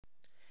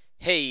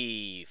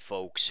Hey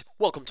folks,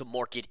 welcome to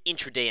Market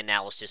Intraday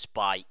Analysis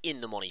by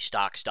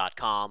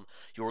InTheMoneyStocks.com,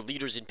 your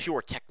leaders in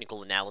pure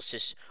technical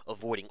analysis,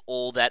 avoiding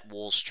all that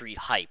Wall Street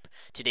hype.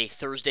 Today,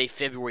 Thursday,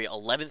 February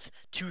 11th,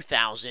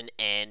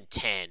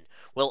 2010.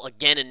 Well,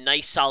 again, a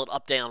nice solid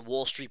update on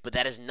Wall Street, but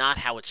that is not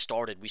how it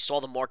started. We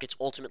saw the markets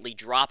ultimately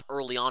drop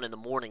early on in the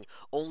morning,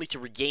 only to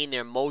regain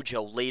their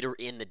mojo later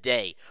in the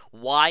day.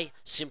 Why?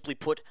 Simply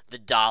put, the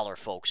dollar,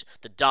 folks.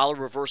 The dollar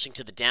reversing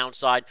to the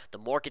downside, the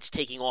market's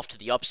taking off to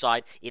the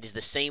upside. It is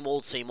the same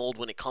old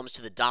when it comes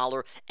to the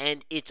dollar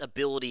and its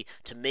ability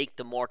to make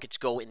the markets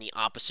go in the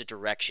opposite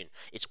direction.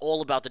 It's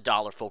all about the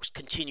dollar, folks.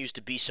 Continues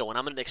to be so, and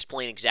I'm going to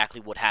explain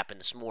exactly what happened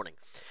this morning.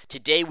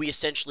 Today, we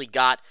essentially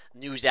got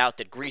news out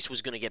that Greece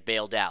was going to get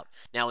bailed out.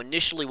 Now,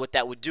 initially, what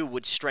that would do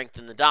would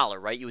strengthen the dollar,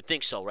 right? You would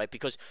think so, right?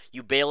 Because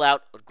you bail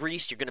out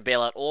Greece, you're going to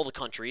bail out all the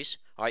countries,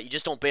 all right? You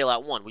just don't bail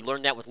out one. We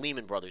learned that with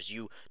Lehman Brothers.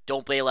 You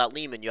don't bail out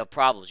Lehman, you have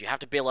problems. You have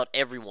to bail out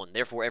everyone.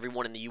 Therefore,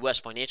 everyone in the U.S.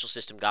 financial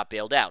system got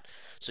bailed out.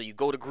 So you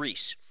go to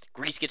Greece.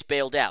 Greece gets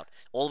bailed out.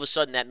 All of a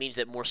sudden, that means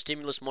that more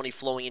stimulus money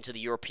flowing into the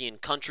European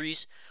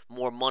countries,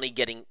 more money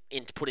getting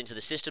put into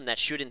the system. That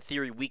should, in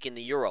theory, weaken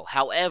the euro.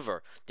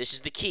 However, this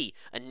is the key.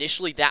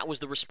 Initially, that was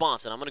the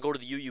response, and I'm going to go to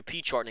the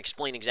UUP chart and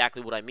explain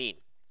exactly what I mean.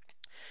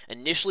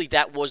 Initially,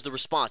 that was the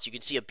response. You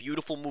can see a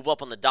beautiful move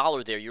up on the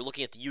dollar there. You're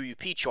looking at the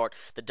UUP chart,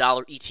 the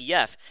dollar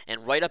ETF,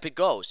 and right up it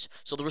goes.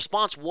 So the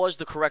response was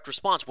the correct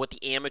response, what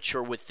the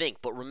amateur would think.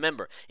 But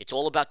remember, it's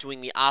all about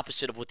doing the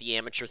opposite of what the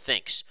amateur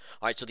thinks.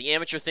 All right, so the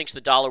amateur thinks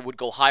the dollar would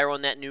go higher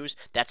on that news.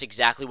 That's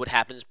exactly what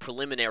happens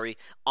preliminary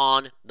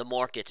on the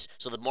markets.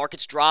 So the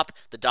markets drop,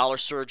 the dollar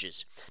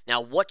surges.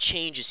 Now, what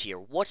changes here?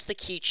 What's the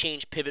key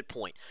change pivot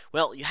point?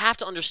 Well, you have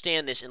to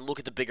understand this and look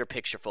at the bigger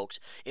picture, folks.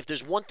 If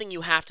there's one thing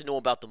you have to know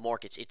about the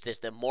markets, it's this: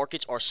 the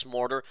markets are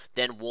smarter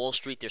than Wall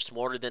Street. They're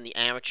smarter than the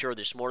amateur.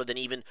 They're smarter than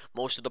even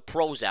most of the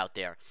pros out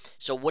there.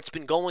 So what's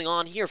been going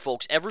on here,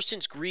 folks, ever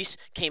since Greece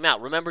came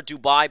out? Remember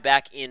Dubai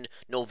back in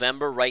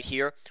November right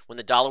here when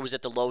the dollar was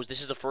at the lows?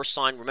 This is the first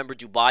sign. Remember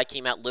Dubai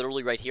came out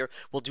literally right here?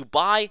 Well,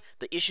 Dubai,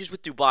 the issues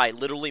with Dubai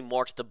literally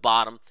marked the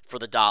bottom for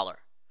the dollar.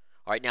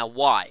 All right, now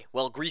why?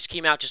 Well, Greece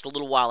came out just a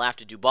little while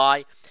after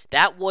Dubai.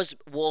 That was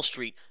Wall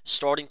Street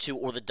starting to,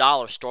 or the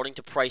dollar starting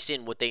to price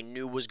in what they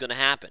knew was going to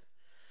happen.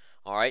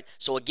 All right,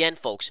 so again,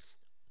 folks,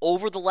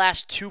 over the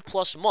last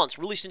 2+ months,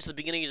 really since the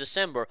beginning of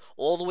December,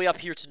 all the way up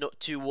here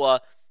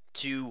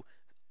to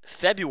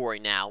February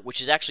now, which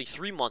is actually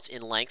 3 months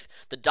in length,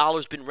 the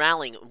dollar's been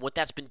rallying. What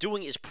that's been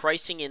doing is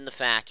pricing in the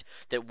fact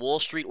that Wall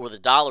Street, or the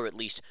dollar at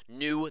least,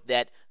 knew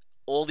that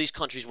all these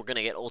countries were going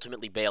to get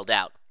ultimately bailed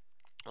out.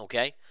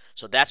 Okay,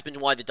 so that's been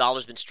why the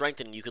dollar's been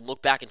strengthening. You can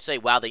look back and say,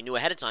 wow, they knew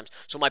ahead of time.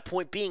 So my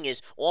point being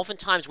is,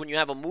 oftentimes when you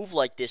have a move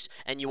like this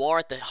and you are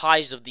at the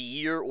highs of the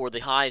year or the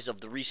highs of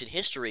the recent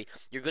history,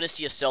 you're going to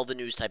see a sell the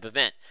news type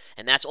event.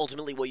 And that's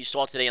ultimately what you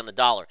saw today on the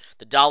dollar.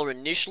 The dollar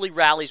initially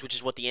rallies, which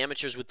is what the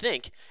amateurs would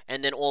think,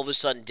 and then all of a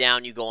sudden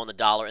down you go on the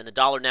dollar. And the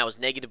dollar now is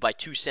negative by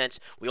 2 cents.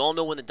 We all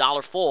know when the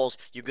dollar falls,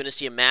 you're going to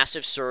see a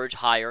massive surge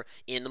higher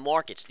in the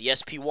markets. The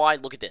SPY,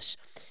 look at this.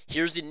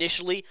 Here's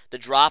initially the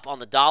drop on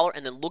the dollar,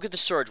 and then look at the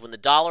surge when the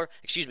dollar,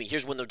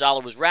 here's when the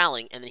dollar was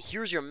rallying, and then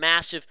here's your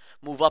massive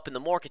move up in the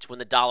markets when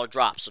the dollar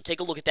drops. So take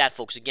a look at that,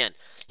 folks, again.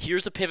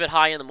 Here's the pivot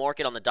high in the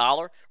market on the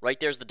dollar. Right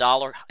there's the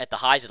dollar at the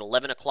highs at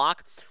 11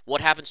 o'clock.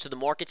 What happens to the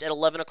markets at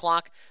 11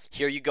 o'clock?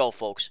 Here you go,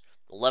 folks.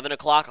 11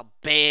 o'clock,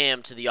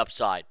 bam, to the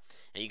upside.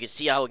 And you can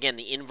see how, again,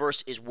 the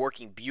inverse is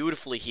working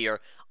beautifully here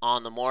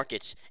on the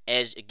markets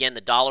as, again, the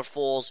dollar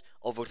falls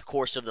over the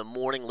course of the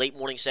morning, late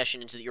morning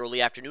session into the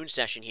early afternoon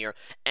session here,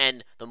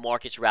 and the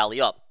markets rally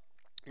up.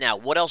 Now,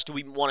 what else do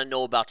we want to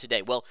know about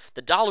today? Well,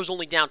 the dollar's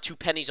only down 2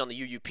 pennies on the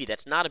UUP.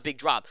 That's not a big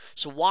drop.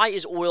 So why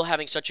is oil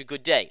having such a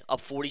good day, up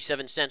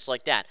 47 cents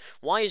like that?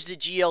 Why is the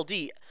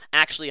GLD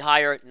actually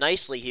higher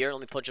nicely here?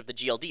 Let me punch up the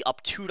GLD,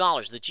 up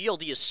 $2. The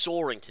GLD is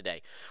soaring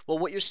today. Well,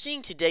 what you're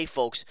seeing today,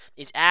 folks,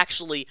 is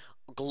actually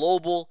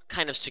global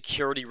kind of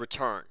security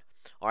return.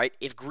 All right,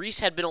 if Greece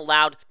had been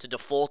allowed to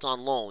default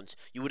on loans,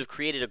 you would have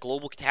created a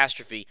global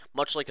catastrophe,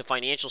 much like the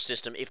financial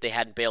system if they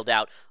hadn't bailed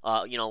out,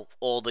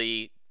 all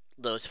the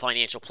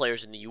financial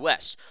players in the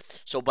U.S.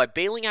 So by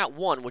bailing out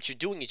one, what you're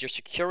doing is you're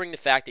securing the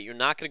fact that you're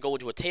not going to go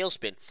into a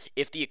tailspin.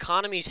 If the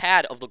economies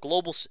had of the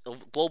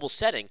global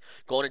setting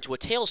gone into a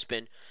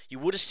tailspin, you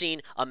would have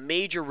seen a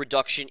major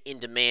reduction in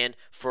demand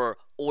for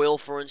oil,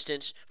 for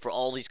instance, for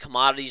all these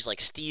commodities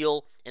like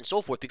steel and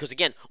so forth, because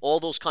again, all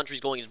those countries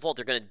going into default,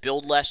 they're going to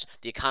build less,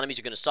 the economies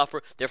are going to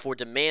suffer, therefore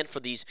demand for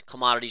these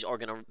commodities are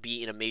going to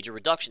be in a major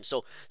reduction.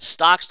 So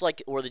stocks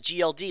like, or the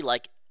GLD,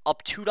 like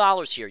up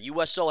 $2 here.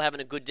 USO having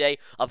a good day,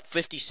 up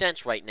 50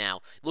 cents right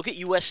now. Look at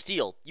US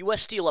Steel.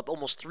 US Steel up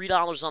almost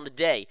 $3 on the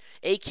day.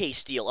 AK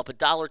Steel up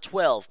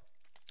 $1.12.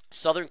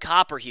 Southern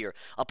Copper here,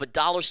 up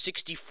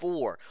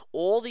 $1.64.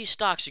 All these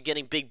stocks are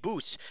getting big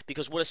boosts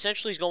because what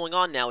essentially is going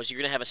on now is you're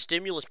going to have a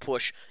stimulus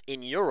push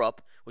in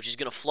Europe, which is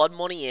going to flood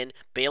money in,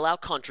 bail out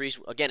countries.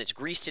 Again, it's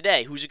Greece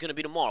today. Who's it going to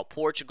be tomorrow?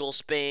 Portugal,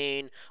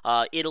 Spain,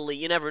 Italy.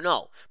 You never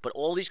know. But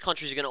all these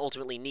countries are going to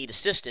ultimately need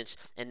assistance,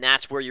 and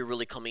that's where you're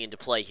really coming into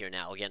play here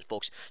now, again,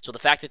 folks. So the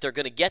fact that they're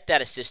going to get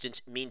that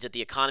assistance means that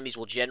the economies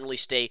will generally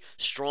stay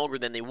stronger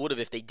than they would have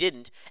if they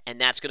didn't, and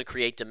that's going to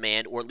create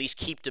demand, or at least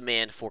keep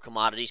demand for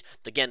commodities.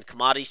 Again,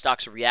 commodity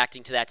stocks are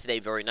reacting to that today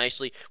very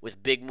nicely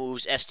with big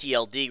moves.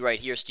 STLD right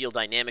here, Steel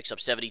Dynamics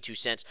up 72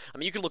 cents. I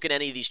mean, you can look at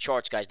any of these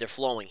charts, guys. They're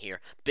flowing here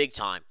big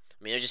time.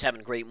 I mean, they're just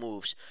having great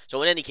moves.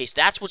 So in any case,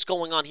 that's what's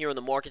going on here in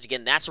the markets.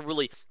 Again, that's a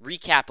really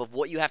recap of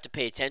what you have to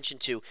pay attention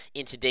to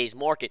in today's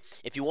market.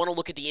 If you want to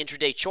look at the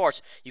intraday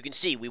charts, you can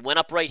see we went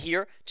up right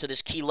here to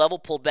this key level,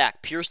 pulled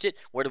back, pierced it.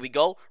 Where do we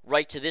go?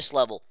 Right to this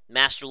level,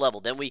 master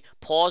level. Then we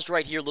paused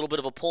right here, a little bit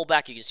of a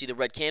pullback. You can see the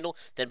red candle.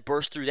 Then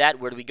burst through that.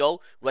 Where do we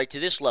go? Right to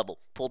this level,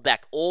 pulled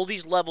back. All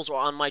these levels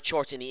are on my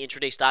charts in the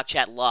intraday stock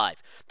chat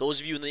live. Those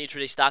of you in the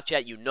intraday stock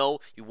chat, you know,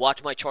 you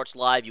watch my charts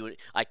live.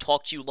 I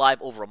talk to you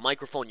live over a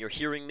microphone. You're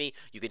hearing me.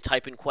 You can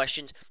type in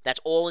questions. That's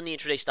all in the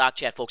intraday stock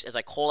chat, folks. As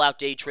I call out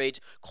day trades,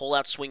 call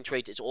out swing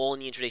trades, it's all in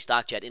the intraday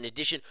stock chat. In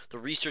addition, the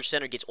Research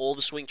Center gets all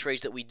the swing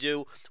trades that we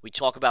do. We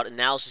talk about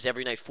analysis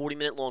every night,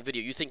 40-minute long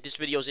video. You think this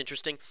video is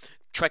interesting?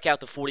 Check out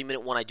the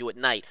 40-minute one I do at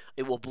night.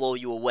 It will blow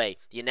you away.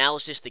 The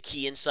analysis, the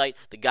key insight,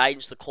 the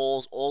guidance, the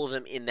calls, all of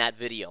them in that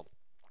video.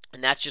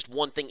 And that's just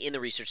one thing in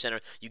the Research Center.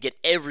 You get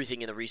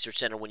everything in the Research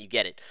Center when you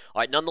get it. All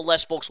right,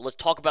 nonetheless, folks, let's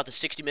talk about the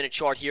 60-minute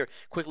chart here.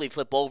 Quickly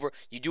flip over.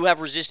 You do have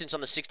resistance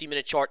on the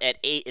 60-minute chart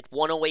at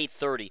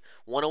 108.30.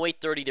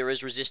 108.30, there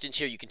is resistance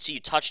here. You can see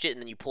you touched it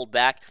and then you pulled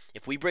back.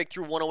 If we break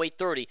through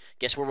 108.30,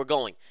 guess where we're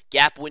going?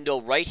 Gap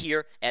window right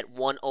here at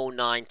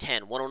 109.10.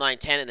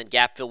 109.10, and then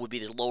gap fill would be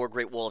the lower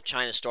Great Wall of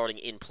China starting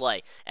in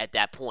play at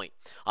that point.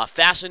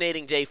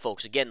 Fascinating day,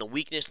 folks. Again, the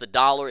weakness, the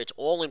dollar, it's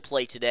all in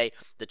play today.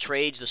 The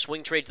trades, the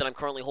swing trades that I'm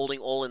currently holding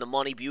all in the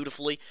money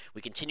beautifully.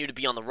 We continue to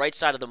be on the right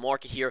side of the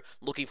market here,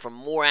 looking for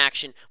more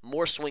action,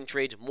 more swing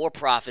trades, more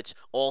profits,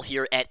 all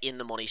here at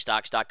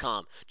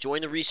InTheMoneyStocks.com.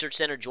 Join the Research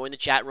Center, join the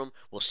chat room.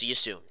 We'll see you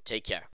soon. Take care.